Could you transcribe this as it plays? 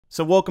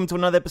So welcome to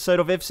another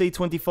episode of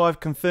FC25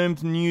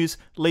 confirmed news,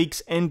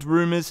 leaks and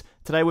rumours.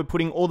 Today we're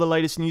putting all the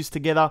latest news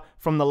together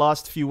from the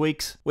last few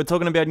weeks. We're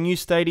talking about new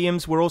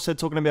stadiums, we're also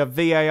talking about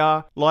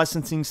VAR,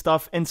 licensing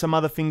stuff and some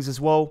other things as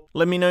well.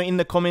 Let me know in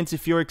the comments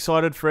if you're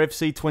excited for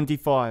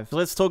FC25. So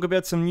let's talk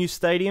about some new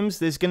stadiums.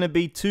 There's going to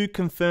be 2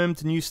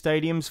 confirmed new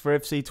stadiums for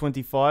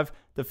FC25.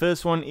 The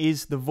first one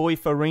is the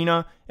VoIF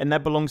Arena, and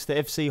that belongs to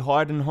FC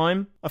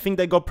Heidenheim. I think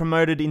they got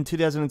promoted in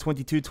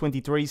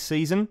 2022-23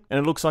 season, and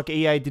it looks like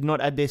EA did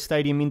not add their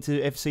stadium into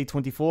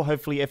FC24.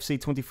 Hopefully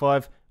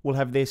FC25 will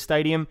have their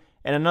stadium.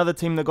 And another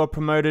team that got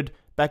promoted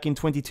back in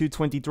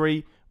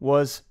 22-23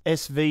 was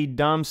SV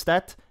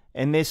Darmstadt,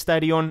 and their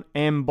stadion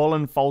am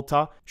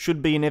Bollenfalter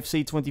should be in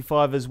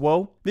FC25 as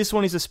well. This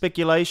one is a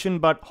speculation,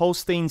 but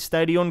Holstein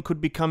Stadion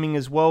could be coming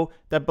as well.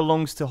 That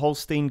belongs to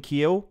Holstein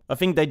Kiel. I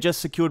think they just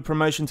secured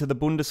promotion to the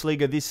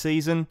Bundesliga this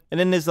season. And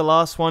then there's the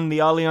last one, the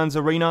Allianz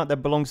Arena, that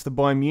belongs to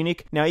Bayern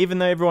Munich. Now, even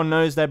though everyone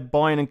knows that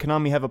Bayern and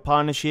Konami have a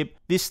partnership,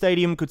 this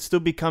stadium could still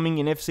be coming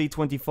in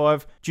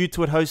FC25 due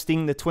to it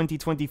hosting the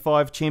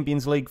 2025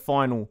 Champions League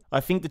final.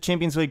 I think the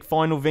Champions League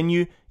final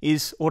venue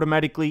is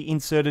automatically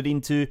inserted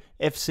into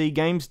FC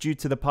games due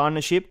to the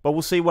partnership, but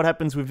we'll see what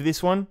happens with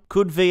this one.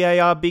 Could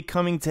VAR be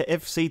coming to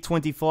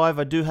FC25?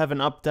 I do have an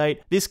update.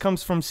 This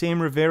comes from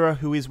Sam Rivera,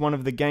 who is one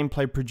of the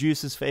gameplay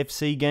producers for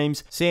FC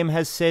games. Sam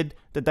has said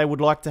that they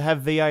would like to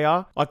have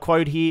VAR. I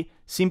quote here,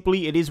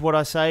 "Simply, it is what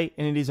I say,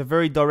 and it is a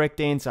very direct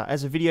answer.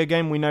 As a video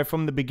game, we know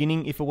from the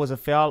beginning if it was a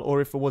foul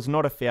or if it was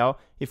not a foul,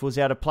 if it was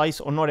out of place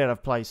or not out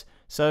of place.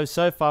 So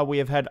far we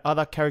have had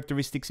other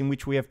characteristics in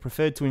which we have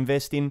preferred to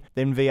invest in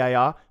than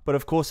VAR, but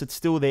of course it's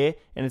still there,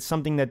 and it's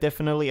something that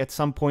definitely at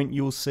some point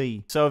you'll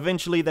see. So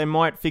eventually they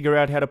might figure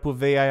out how to put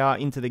VAR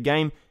into the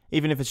game,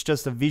 even if it's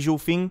just a visual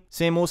thing."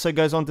 Sam also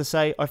goes on to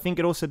say, "I think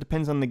it also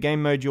depends on the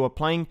game mode you are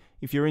playing.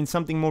 If you're in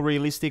something more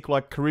realistic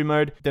like career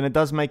mode, then it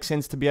does make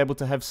sense to be able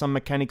to have some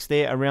mechanics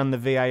there around the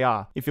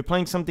VAR. If you're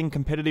playing something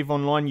competitive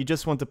online, you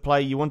just want to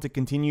play, you want to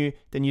continue,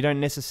 then you don't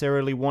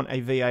necessarily want a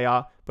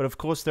VAR, but of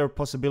course there are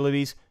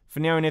possibilities. For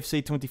now in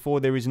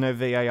FC24 there is no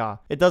VAR.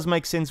 It does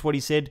make sense what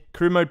he said.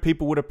 Career mode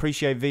people would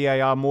appreciate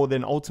VAR more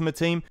than Ultimate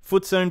Team.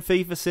 Footzone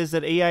FIFA says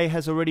that EA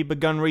has already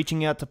begun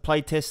reaching out to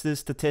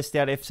playtesters to test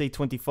out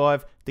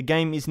FC25. The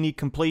game is near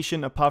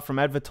completion apart from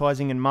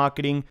advertising and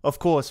marketing. Of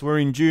course, we're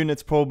in June,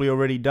 it's probably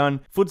already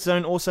done.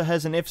 Footzone also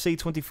has an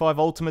FC25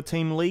 Ultimate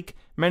Team leak.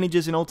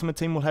 Managers in Ultimate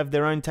Team will have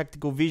their own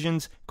tactical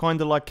visions,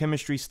 kinda like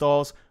chemistry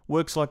styles.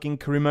 Works like in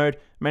career mode.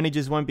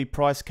 Managers won't be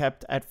price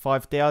capped at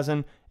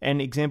 5,000.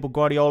 And example,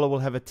 Guardiola will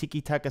have a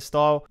tiki-taka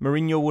style.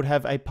 Mourinho would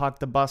have a park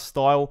the bus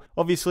style.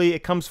 Obviously,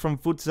 it comes from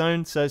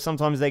Footzone, so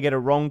sometimes they get it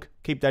wrong.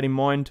 Keep that in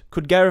mind.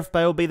 Could Gareth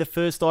Bale be the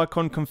first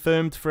icon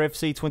confirmed for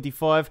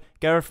FC25?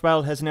 Gareth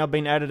Bale has now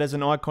been added as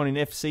an icon in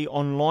FC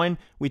Online,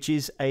 which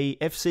is a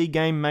FC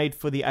game made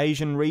for the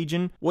Asian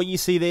region. What you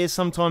see there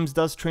sometimes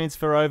does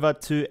transfer over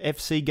to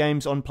FC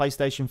games on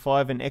PlayStation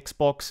 5 and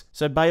Xbox,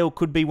 so Bale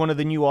could be one of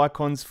the new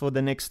icons for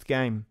the next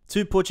game.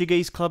 2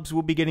 Portuguese clubs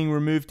will be getting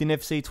removed in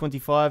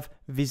FC25.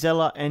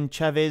 Vizela and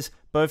Chaves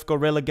both got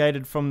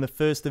relegated from the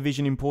first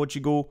division in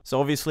Portugal, so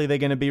obviously they're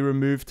going to be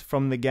removed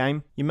from the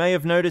game. You may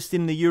have noticed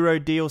in the Euro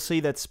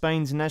DLC that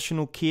Spain's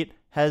national kit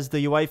has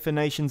the UEFA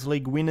Nations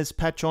League winners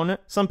patch on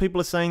it. Some people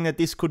are saying that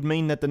this could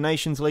mean that the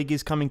Nations League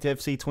is coming to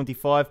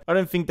FC25. I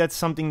don't think that's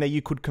something that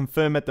you could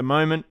confirm at the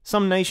moment.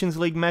 Some Nations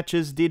League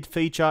matches did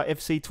feature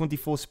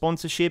FC24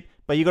 sponsorship,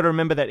 but you got to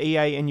remember that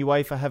EA and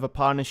UEFA have a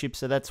partnership,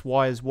 so that's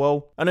why as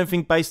well. I don't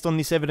think based on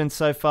this evidence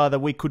so far that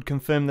we could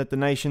confirm that the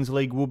Nations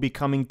League will be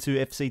coming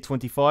to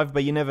FC25,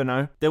 but you never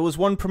know. There was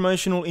one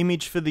promotional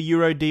image for the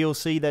Euro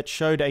DLC that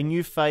showed a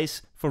new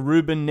face for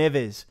Ruben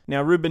Neves.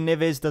 Now, Ruben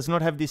Neves does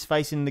not have this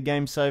face in the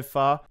game so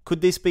far.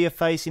 Could this be a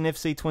face in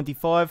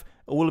FC25,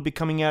 or will it be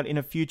coming out in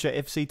a future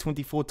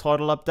FC24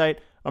 title update?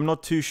 I'm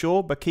not too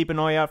sure, but keep an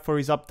eye out for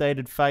his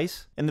updated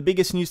face. And the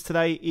biggest news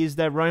today is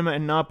that Roma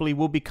and Napoli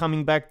will be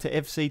coming back to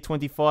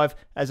FC25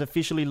 as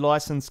officially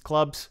licensed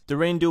clubs.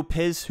 Durandil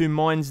Pez, who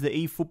mines the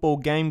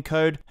eFootball game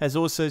code, has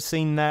also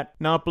seen that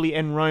Napoli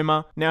and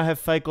Roma now have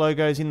fake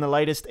logos in the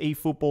latest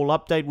eFootball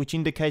update, which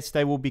indicates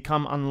they will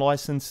become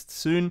unlicensed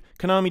soon.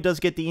 Konami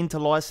does get the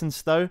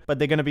inter-license though, but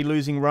they're going to be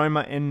losing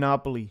Roma and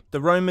Napoli. The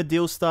Roma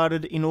deal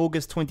started in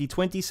August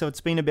 2020, so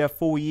it's been about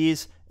 4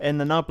 years. And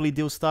the Napoli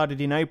deal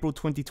started in April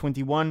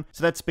 2021,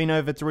 so that's been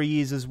over 3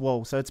 years as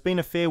well. So it's been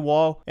a fair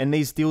while, and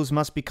these deals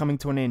must be coming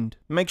to an end.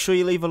 Make sure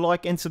you leave a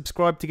like and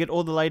subscribe to get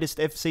all the latest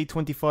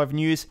FC25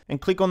 news,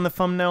 and click on the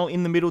thumbnail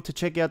in the middle to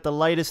check out the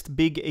latest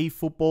big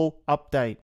eFootball update.